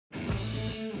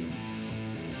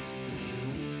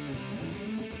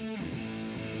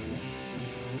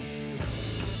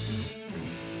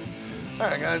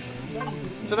Alright guys,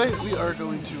 today we are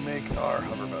going to make our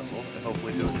hover vessel and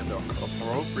hopefully do it in the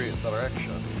appropriate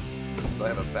direction. So I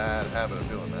have a bad habit of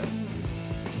doing that.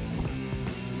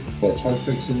 Yeah, try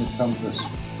fixing the compass. So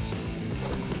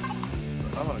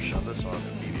I'm going to shove this on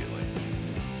immediately.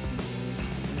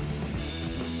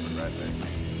 Put it right there.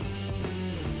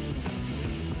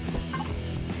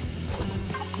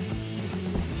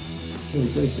 Oh,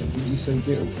 Jason, did you say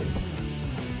little thing?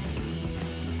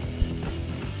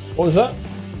 What was that?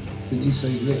 Did you say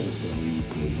little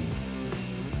thing?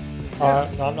 No,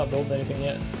 I'm not building anything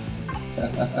yet.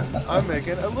 I'm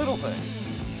making a little thing.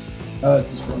 I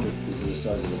just wondered because of the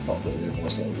size of the pot that it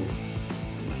was.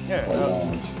 Yeah,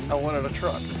 I wanted a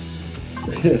truck.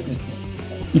 It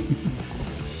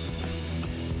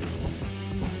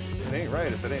ain't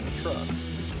right if it ain't a truck.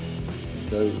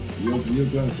 So you're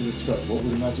going for the truck. What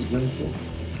was Magic going for?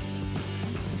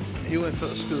 He went for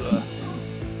the scooter.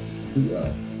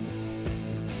 Scooter.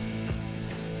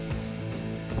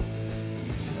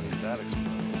 That explodes.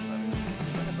 I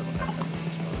guess I don't have to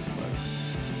explode, but...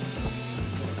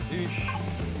 Yeesh.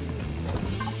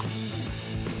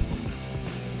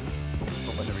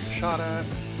 Hope I never get shot at.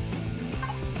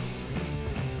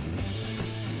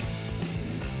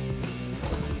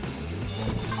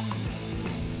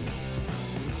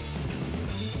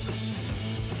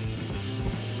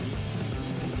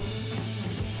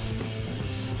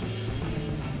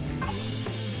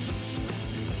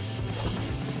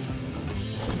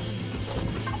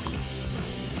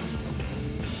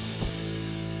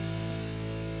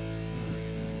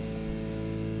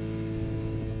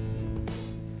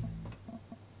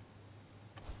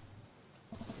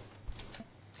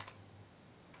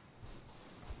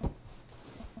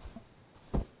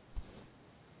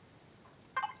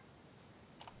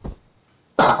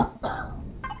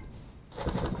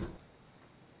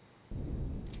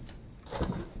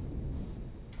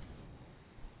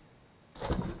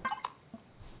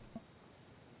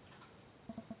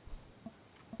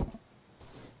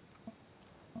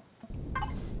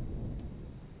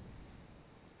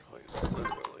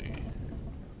 Literally,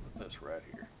 put this right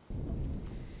here.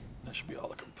 That should be all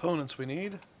the components we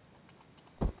need.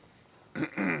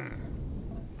 For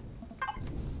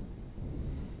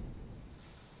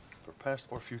past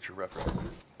or future reference.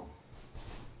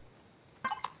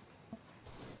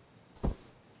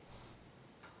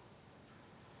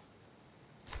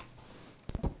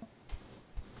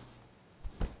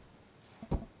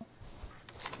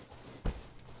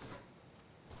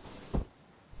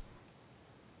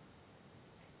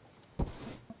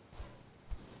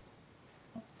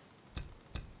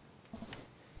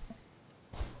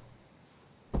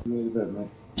 Really bad, mate.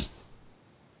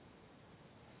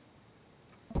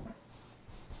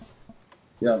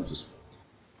 Yeah, I'm just.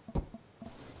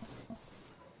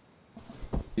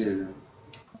 Yeah.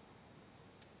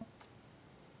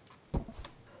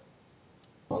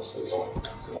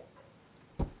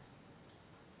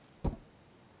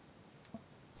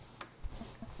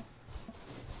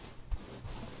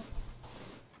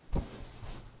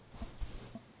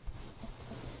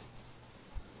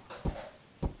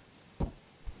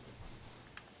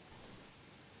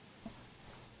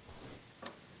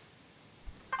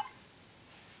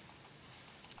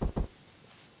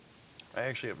 I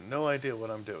actually have no idea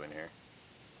what I'm doing here.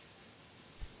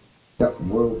 Yep,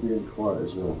 world being quiet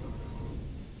as well.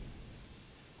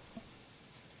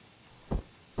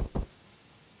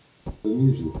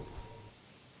 Unusual.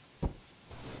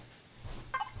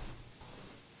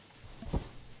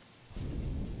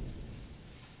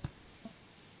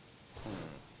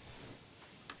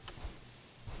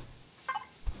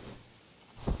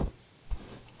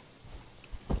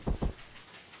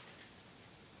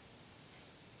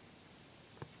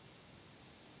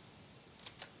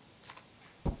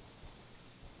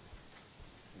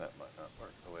 That might not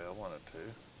work the way I wanted to.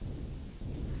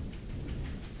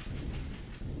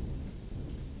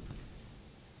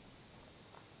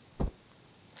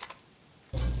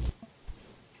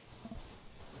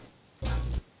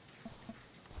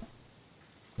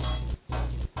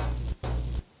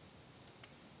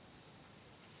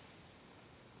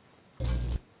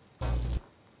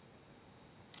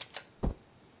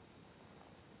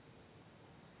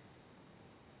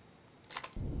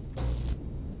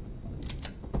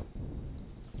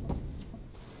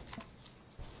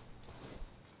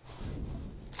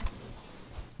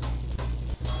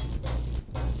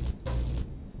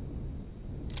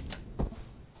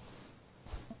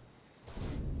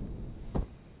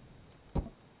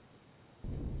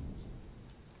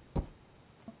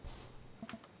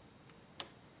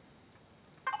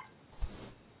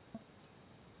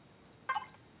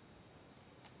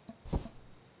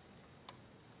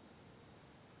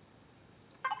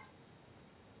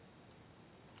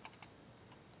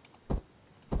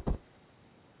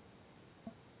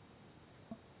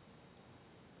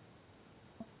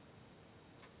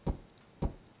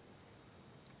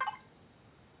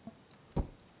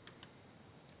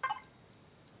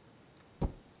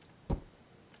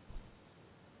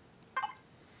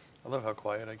 love how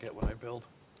quiet I get when I build.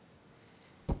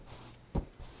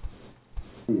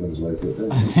 Everyone's like it,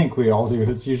 don't I they? think we all do.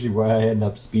 It's usually why I end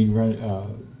up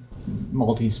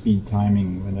multi-speed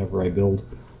timing whenever I build.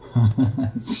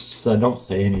 It's just I don't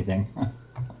say anything.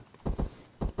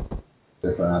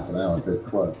 If for half an hour, dead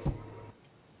quiet.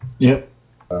 Yep.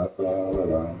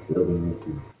 Building with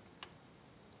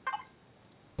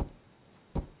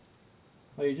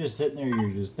Well, you're just sitting there,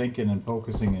 you're just thinking and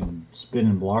focusing and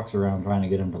spinning blocks around trying to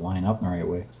get them to line up in the right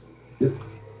way. Yep.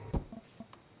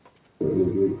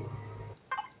 Totally agree.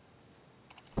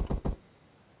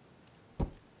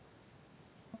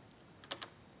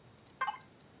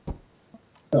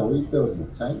 Oh, are you building a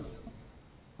tank?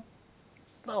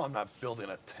 No, I'm not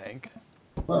building a tank.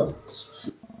 Well,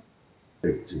 it's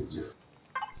big ginger.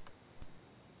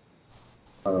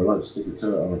 Oh, right, stick a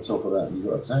turret on the top of that and you've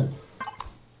got a tank.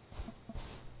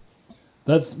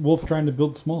 That's Wolf trying to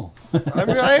build small. I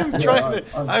mean, I am trying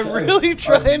to. I'm really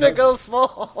trying to go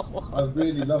small. I'm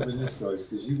really loving this, guys,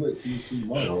 because you wait till you see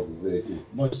my hobby vehicle.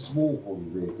 My small hobby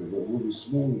vehicle that will be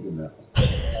smaller than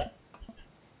that.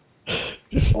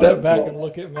 Just step back and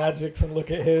look at Magic's and look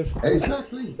at his.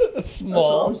 Exactly. Small. That's what I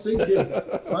was thinking.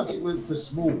 Magic went for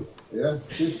small. Yeah.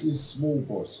 This is small,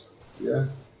 boss. Yeah.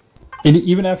 And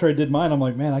even after I did mine, I'm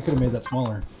like, man, I could have made that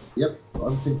smaller. Yep.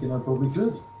 I'm thinking I probably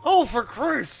could. Oh, for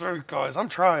Christ's sake, guys, I'm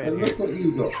trying. And look what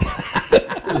you got.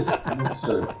 This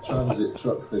monster transit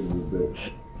truck thing you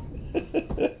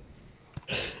built.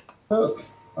 Look,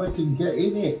 I can get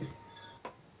in it.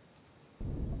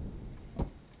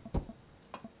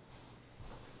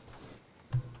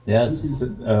 Yeah, it's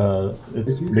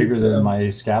bigger than my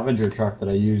scavenger truck that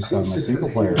I use on my single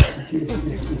player.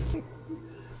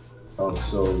 I'm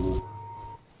sorry.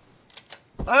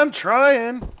 I'm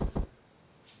trying.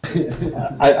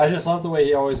 I just love the way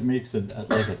he always makes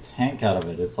like a tank out of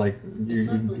it. It's like you're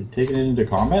taking it into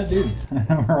combat, dude.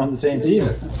 We're on the same team.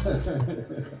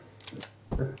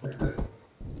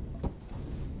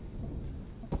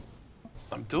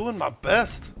 I'm doing my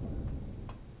best.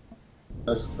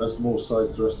 That's more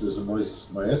side thrusters than my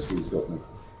SV's got me.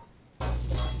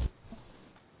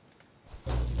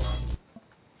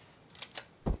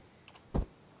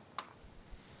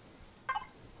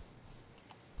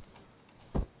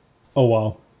 Oh,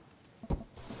 wow.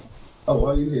 Oh,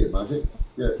 are you here, Magic?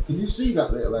 Yeah. Can you see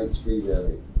that little HV there,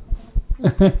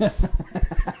 mate?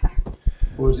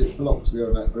 Or is it blocked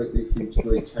behind that great big huge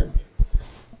grey tank?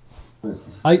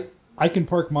 I can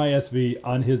park my SV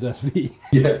on his SV.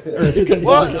 Yeah.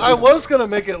 Well, I was gonna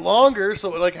make it longer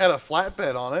so it like had a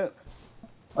flatbed on it.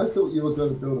 I thought you were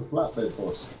going to build a flatbed,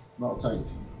 boss, not a tank.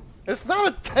 It's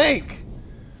not a tank.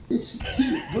 It's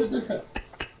cute. What the hell?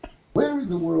 Where in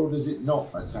the world is it not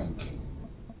a tank?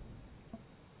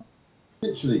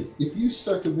 Literally, if you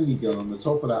stuck a minigun on the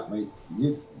top of that, mate,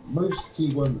 most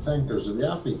T1 tankers would be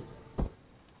happy.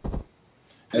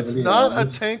 It's not a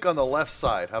tank on the left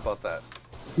side. How about that?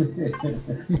 Does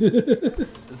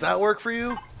that work for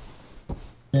you?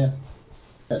 Yeah,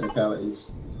 technicalities.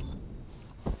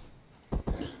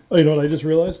 Oh, you know what I just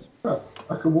realized? Oh,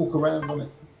 I can walk around on it.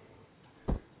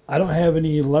 I don't have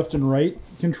any left and right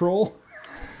control,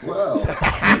 Well,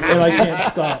 and I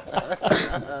can't stop.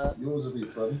 yours would be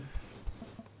funny.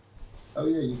 Oh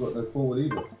yeah, you've got no forward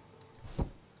either.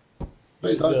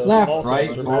 Left,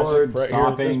 right, forward,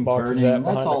 stopping, turning,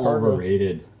 that's all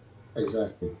overrated.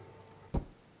 Exactly.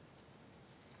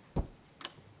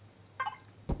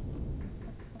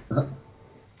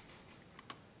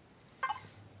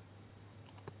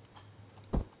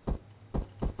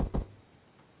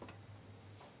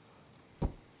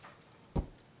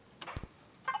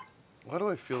 Why do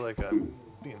I feel like I'm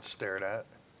being stared at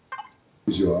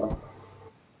Because you are.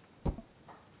 in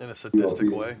a You are sadistic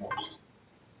being way? watched.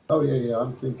 Oh yeah,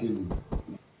 I'm thinking,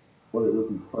 well, it would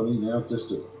be funny now just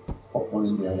to pop one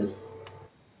in your head.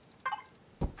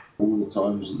 All the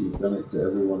times that you've done it to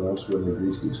everyone else when they've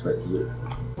least expected it.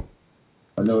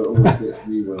 I know it always gets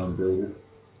me when I'm building.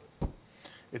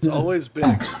 It's always been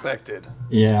expected.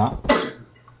 Yeah.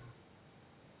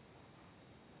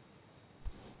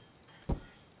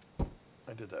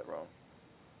 I did that wrong.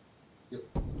 Yep.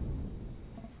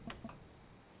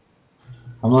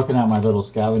 I'm looking at my little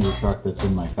scavenger truck that's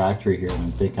in my factory here, and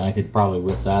I'm thinking I could probably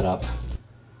whip that up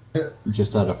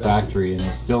just out of factory, and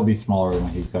it'll still be smaller than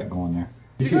what he's got going there.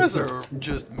 You guys are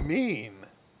just mean.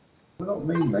 We're not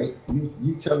mean, mate.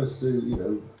 You tell us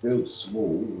to, build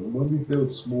small, and when we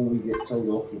build small, we get told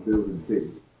off for building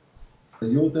big.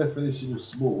 And your definition of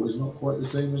small is not quite the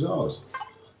same as ours.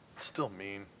 Still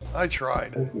mean. I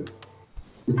tried. Okay.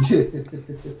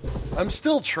 I'm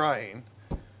still trying.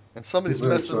 And somebody's You're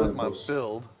very messing with trying, my boss.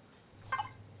 build.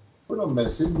 We're on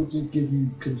messing, would you give you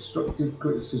constructive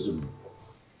criticism?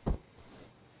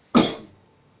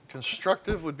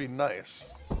 Constructive would be nice.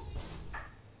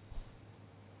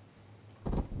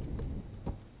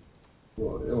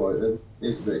 Alright then,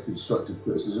 here's a bit of constructive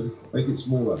criticism. Make it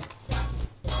smaller.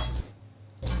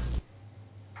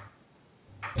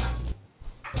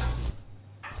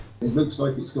 It looks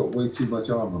like it's got way too much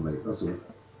armor, mate, that's all.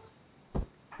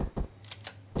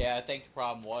 Yeah, I think the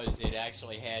problem was it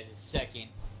actually has a second.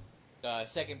 The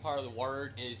second part of the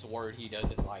word is the word he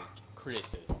doesn't like,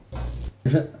 criticism.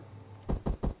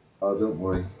 Oh, don't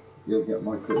worry. You'll get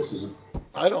my criticism.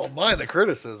 I don't mind the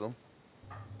criticism.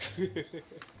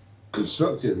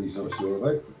 Constructive, he's not sure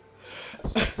about.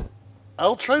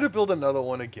 I'll try to build another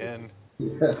one again.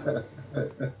 Yeah.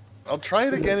 I'll try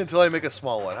it again until I make a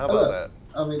small one. How about that?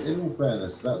 I mean, in all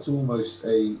fairness, that's almost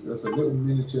that's a little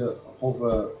miniature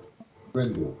hover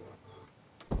Grendel.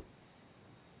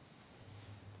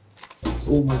 It's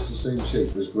almost the same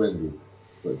shape as Grendel,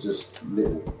 but just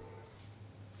little.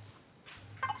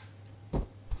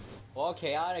 Well,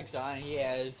 Chaotic's on. He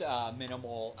has a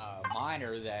minimal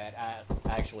miner that I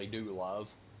actually do love.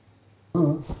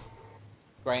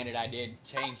 Granted, I did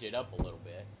change it up a little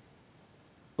bit.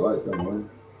 Right, come on.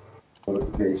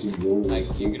 Qualifications, all Like, this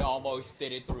you stuff. can almost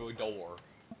fit it through a door.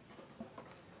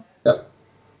 Yep.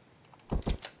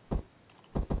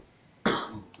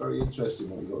 Very interesting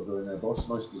what you got going there, boss.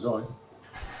 Nice design.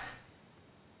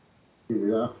 Here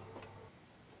we are.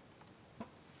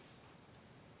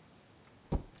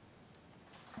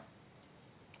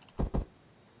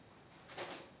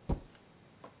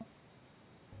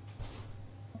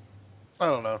 I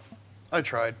don't know. I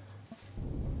tried.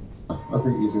 I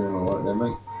think you're doing alright there,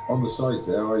 mate. On the side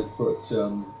there, I put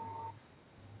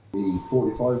the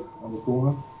 45 on the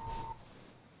corner,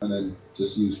 and then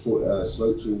just use slopes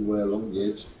all the way along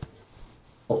the edge.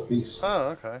 Top piece. Oh,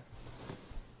 okay.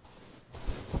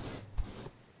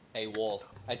 Hey, Wolf,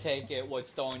 I take it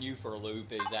what's throwing you for a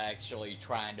loop is actually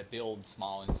trying to build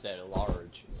small instead of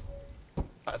large.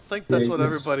 I think that's Yeah, what yes.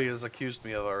 everybody has accused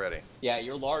me of already. Yeah,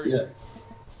 your large... Yeah.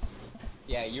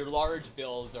 Yeah, your large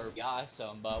builds are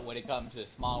awesome, but when it comes to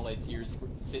small, it's you're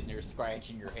sitting there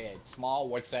scratching your head. Small,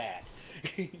 what's that?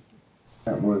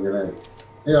 Can't work it out.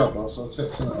 Yeah, boss, I'll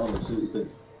check something on and see what you think.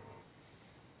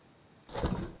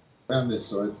 Down this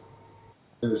side,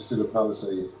 there's still a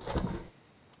palisade.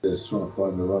 Just trying to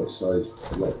find the right side.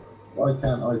 Look, why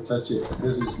can't I touch it?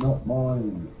 Because it's not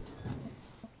mine.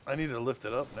 I need to lift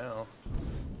it up now.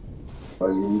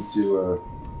 Well, you need to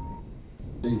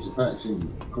change the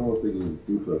faction core thingy,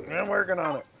 Gooper. I'm working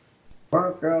on it.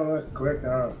 Work on it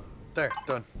quicker. There,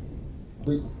 done.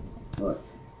 Sweet. Right.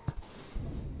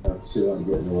 I'll see if I can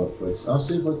get in the right place. I'll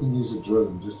see if I can use a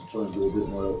drone just to try and be a bit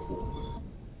more helpful.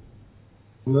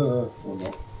 Or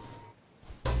not.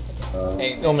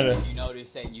 Hey, No, man, minute. did you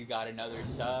notice that you got another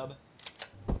sub?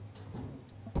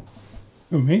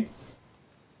 Who, me?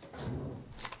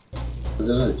 I don't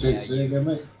know, Jake, Yeah, say again,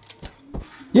 mate?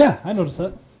 Yeah, I noticed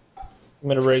that. I'm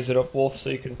gonna raise it up, Wolf, so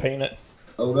you can paint it.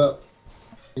 Hold up.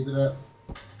 Keep it up.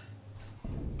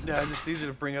 Yeah, I just need you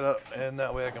to bring it up, and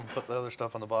that way I can put the other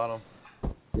stuff on the bottom.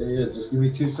 Yeah, just give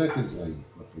me 2 seconds, mate.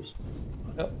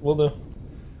 Yep, we'll do.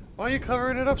 Why are you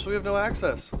covering it up so we have no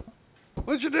access?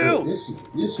 What'd you Oh, do?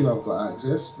 yes, you have got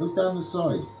access. Look down the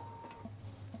side.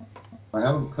 I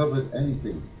haven't covered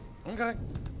anything. Okay.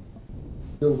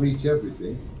 Still reach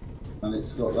everything, and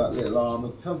it's got that little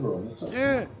armoured cover on it.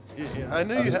 Yeah, I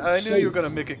knew you. And I it's knew you were shaped. gonna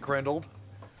make it grendled.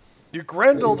 You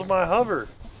grendled It's- my hover.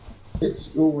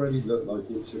 It's already looked like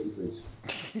it, shut your face.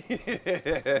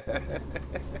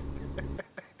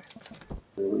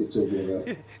 What are you talking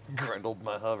about? Grendled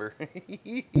my hover.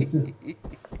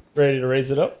 Ready to raise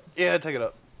it up? Yeah, take it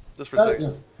up. Just for a second.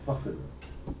 Yeah, fuck it.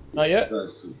 Not yet?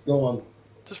 Go on.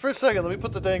 Just for a second. Let me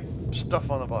put the dang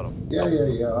stuff on the bottom. Yeah, I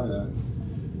know.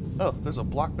 Oh, there's a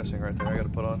block missing right there. I gotta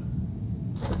put on.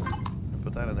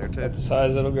 Put that in there too. That's as high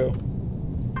as it'll go.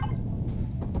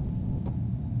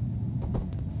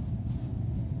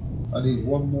 I need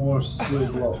one more steel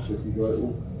block if you got it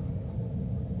all.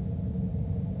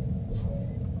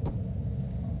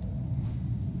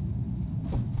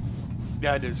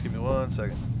 Yeah, I do. Just give me 1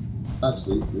 second.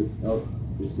 Actually, no,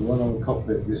 it's the one on the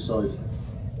cockpit this side.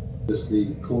 Just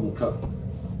the corner cut.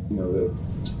 You know, the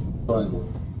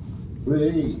triangle.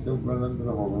 Really, don't run under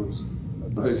the hollows.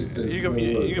 You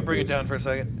can bring it down for a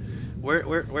second. Where,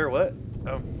 what?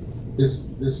 Oh. This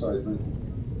side, mate.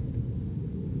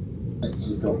 Next to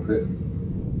the cockpit.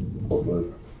 Top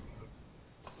row.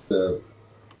 The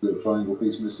little triangle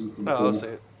piece missing from the Oh, I'll corner. see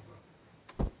it.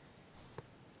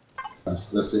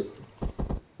 That's it.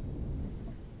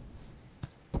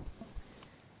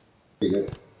 you go.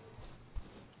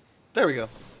 There we go.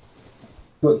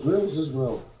 Got drills as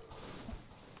well.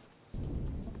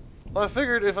 Well, I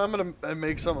figured if I'm gonna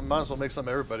make something, might as well make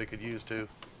something everybody could use too.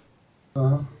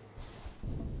 Uh-huh.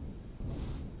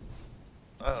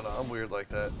 I don't know, I'm weird like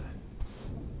that.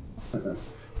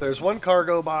 There's one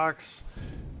cargo box,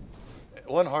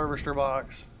 one harvester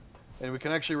box, and we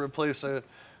can actually replace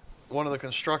one of the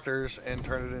constructors and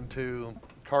turn it into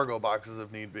cargo boxes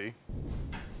if need be.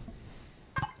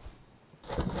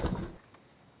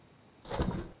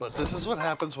 But this is what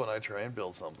happens when I try and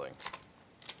build something.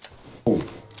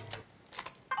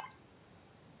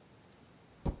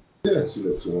 Yeah, she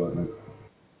looks alright, mate.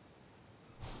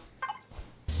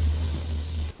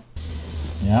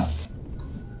 Yeah.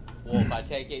 Wolf, I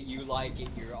take it you like it,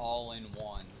 you're all in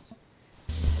ones.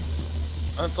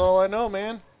 That's all I know,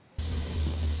 man.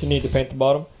 You need to paint the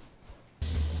bottom.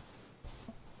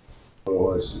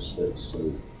 Oh, I suspect so.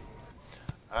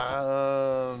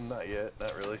 Not yet,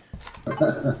 not really.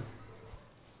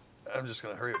 I'm just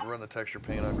gonna hurry up and run the texture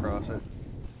paint across it.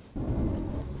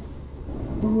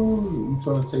 Ooh, you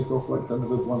trying to take off like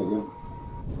Thunderbird 1 again?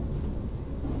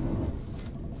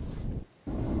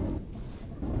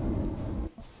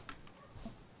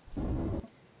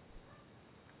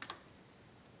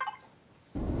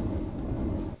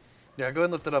 Yeah, go ahead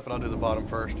and lift it up and I'll do the bottom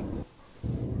first.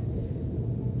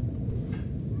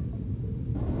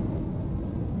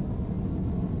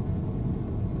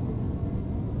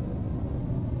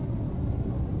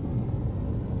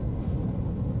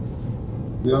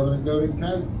 You having a go in,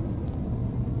 Cal?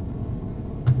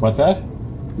 What's that?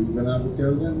 You gonna have a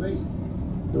go then, mate?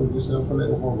 Build yourself a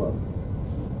little hover.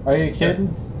 Are you kidding?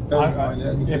 Don't mind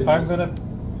anything. If I'm gonna,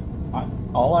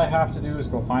 all I have to do is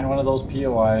go find one of those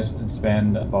POIs and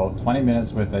spend about 20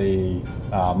 minutes with a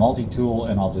multi-tool,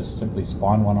 and I'll just simply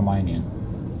spawn one of mine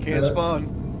in. Can't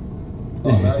spawn.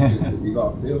 Oh, that's it. You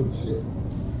got to build shit.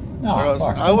 No,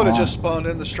 fuck, I would have come just spawned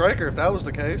in the striker if that was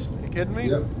the case. Are you kidding me?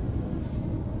 Yep.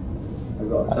 I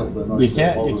got a couple of nice You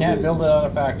can't build it out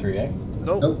of factory, eh?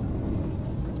 Nope. Nope.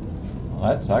 Well,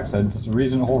 that sucks. That's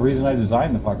the whole reason I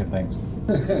designed the fucking things.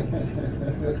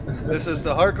 This is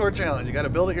the hardcore challenge. You got to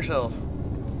build it yourself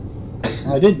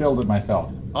I did build it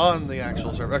myself. on the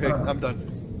actual server. Okay, I'm done.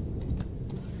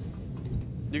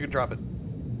 You can drop it.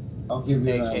 I'll give you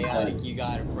Hey, an Chaotic, you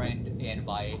got a friend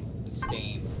invite to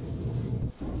Steam.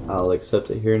 I'll accept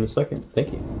it here in a second.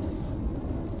 Thank you.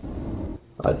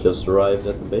 I just arrived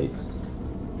at the base.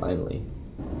 Finally.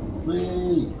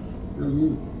 Whee! Who are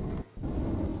you?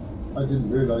 I didn't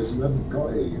realise you hadn't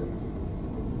got here yet.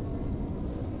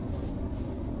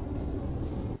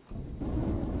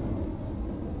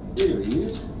 Here he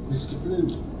is, Mr. Blue.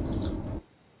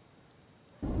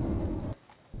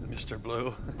 Mr.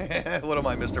 Blue. What am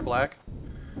I, Mr. Black?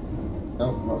 No,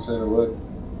 I'm not saying a word.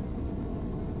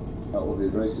 That would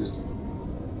be racist.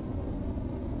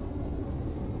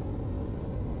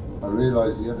 I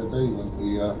realised the other day when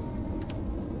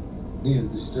me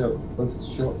and Disturb both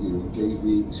shot you and gave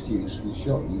the excuse we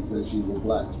shot you because you were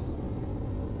black.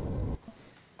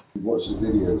 You watch the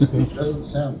videos, it doesn't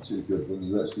sound too good when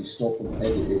you actually stop and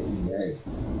edit it in your head.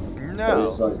 But No.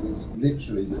 it's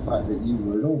literally the fact that you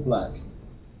were in all black,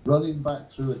 running back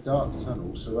through a dark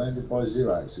tunnel surrounded by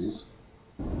Xeraxes,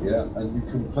 yeah, and you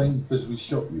complained because we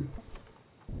shot you.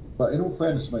 But in all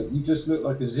fairness, mate, you just look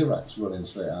like a Xerax running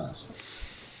straight at us.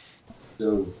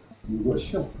 So, you got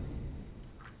shot.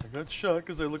 I got shot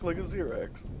because I look like a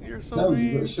Xerax. You're so No, mean.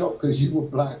 you got shot because you were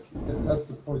black. That's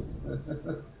the point.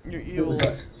 You're It evil. was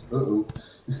like, uh-oh.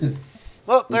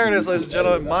 Well, there it is, ladies and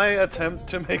gentlemen. My attempt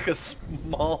to make a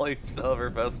small hover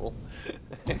vessel.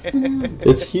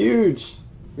 It's huge!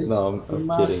 It's No, I'm kidding.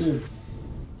 massive.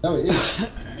 No, it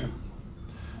is.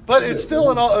 But it's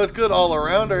still a good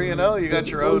all-arounder, you know. You got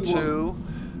your All you O2.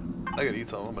 I gotta eat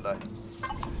something, I'm gonna die.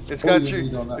 It's All got you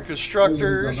need on the that- constructors,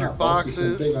 all you need your on that box is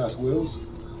some boxes. big ass wheels.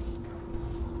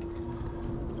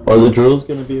 Are the drills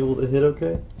gonna be able to hit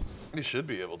okay? You should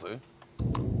be able to.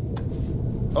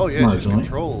 Oh yeah, it's just Marginally.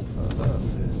 controlled.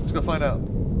 Let's go find out.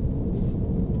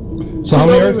 So how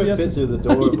You many don't hours even do you fit have through the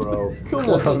door, bro. Come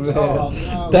on, man. Oh,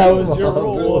 no. That was your Come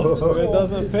rule. on. If it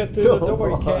doesn't fit through the door,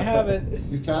 you can't have it.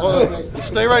 You can't Well, have it.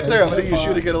 stay right there. I'm gonna Take it use you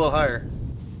to apart. get a little higher.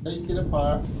 Take it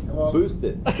apart. Come on. Boost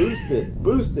it, boost it,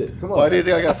 boost it. Come on. Why do you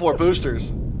think I got 4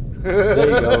 boosters? There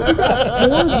you go.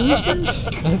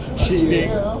 That's cheating.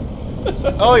 Yeah.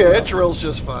 Oh yeah, it drills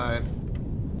just fine.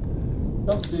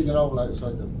 Don't dig an hole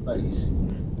outside the base.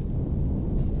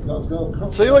 You gotta go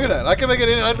across. See, look at that. I can make it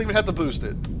in. I don't even have to boost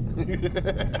it.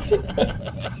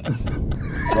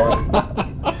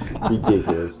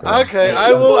 Ridiculous. Man. Okay,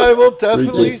 I will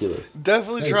definitely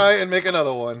Ridiculous. try and make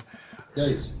another one.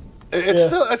 Guys,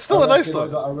 It's still a nice I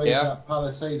look. got to raise Yeah. that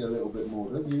palisade a little bit more,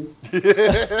 don't you?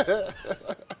 Yeah.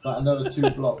 About another 2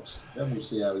 blocks. Then we'll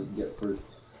see how we can get through.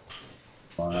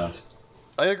 My ass.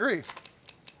 I agree.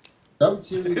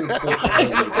 Don't you even think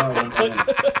about it.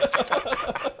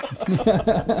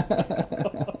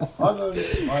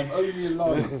 I'm only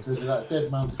alive because of that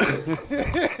dead man's kick.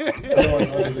 Otherwise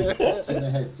I'd have been popped in the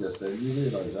head just then. You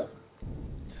realise that?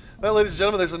 Well, ladies and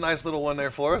gentlemen, there's a nice little one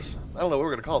there for us. I don't know what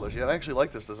we're going to call this yet. I actually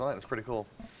like this design. It's pretty cool.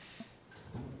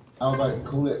 How about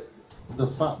call it the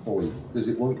fat boy because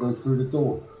it won't go through the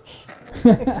door.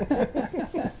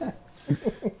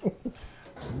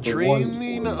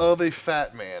 Dreaming of a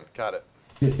fat man. Got it.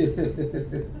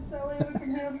 It's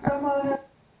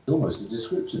almost a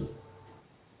description.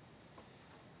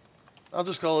 I'll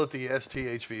just call it the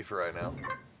STHV for right now.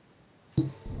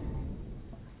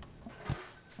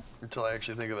 Until I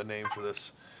actually think of a name for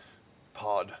this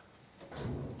pod.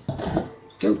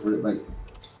 Go for it, mate.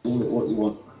 Call it what you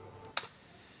want.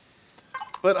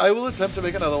 But I will attempt to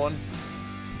make another one.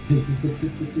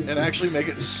 And actually make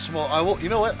it small. I will. You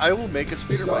know what? I will make a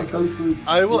speeder bike.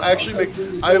 I will actually make.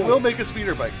 I will make a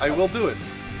speeder bike. I will do it.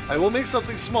 I will make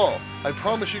something small. I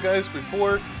promise you guys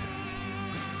before.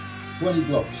 20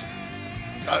 blocks.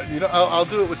 You know, I'll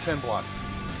do it with 10 blocks.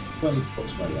 20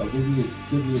 blocks, mate. I'll give you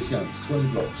a chance. 20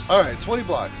 blocks. All right, 20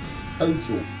 blocks.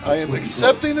 Total. I am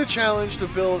accepting the challenge to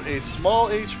build a small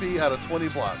HP out of 20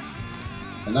 blocks.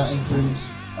 And that includes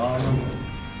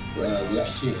the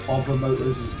actual hover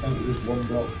motors is counted as 1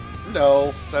 block.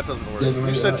 No, that doesn't work. You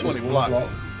Generator said is 20 1 blocks.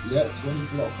 block. Yeah, 20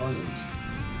 block items.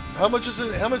 How much is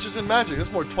in Magic?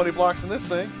 There's more than 20 blocks in this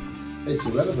thing. It's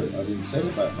irrelevant. I didn't say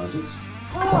about magic.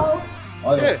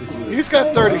 Yeah, he's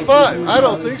got 35. I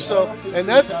don't think so. And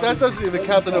that doesn't even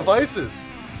count the devices.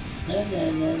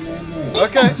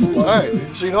 Okay, all right.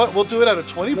 So you know what? We'll do it out of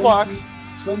 20 blocks,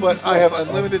 but I have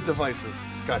unlimited devices.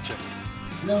 Gotcha.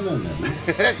 No.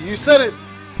 You said it.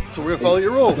 So we're gonna follow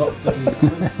your rules. Got to be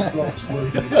 20 blocks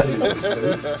worth of materials. So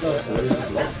each cluster is a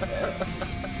block.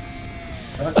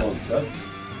 Crack on, son.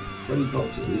 20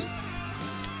 blocks it is.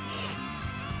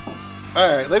 All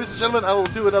right, ladies and gentlemen, I will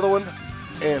do another one,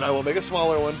 and I will make a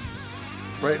smaller one.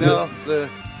 Right now, there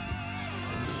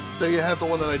you have the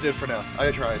one that I did for now.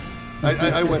 I tried.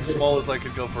 I went small as I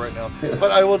could go for right now,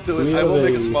 but I will do it. I will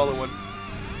make a smaller one.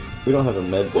 We don't have a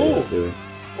med bay, do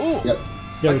we? Ooh. Yep.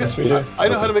 Yeah, yes, we do. I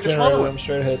know how to make a smaller Generator one. room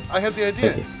straight ahead. I have the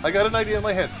idea. Thank you. I got an idea in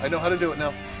my head. I know how to do it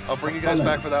now. I'll bring you guys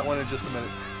back for that one in just a minute.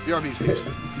 BRB's please.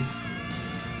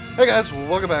 Hey guys,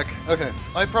 welcome back. Okay,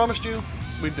 I promised you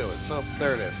we'd do it, so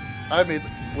there it is. I made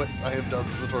what I have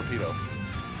dubbed the torpedo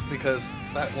because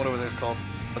that one over there is called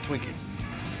a Twinkie.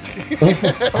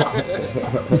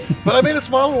 But I made a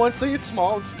smaller one. See, it's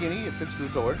small, it's skinny, it fits through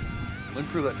the door. Let me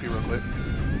prove that to you real quick.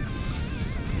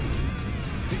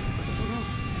 See?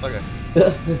 Okay.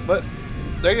 But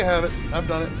there you have it. I've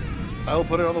done it. I will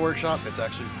put it on the workshop. It's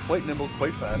actually quite nimble,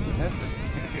 quite fast, and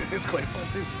it's quite fun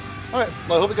too. Alright,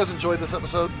 well, I hope you guys enjoyed this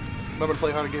episode. Remember to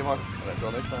play hard and game hard. And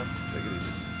until next time, take it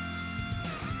easy.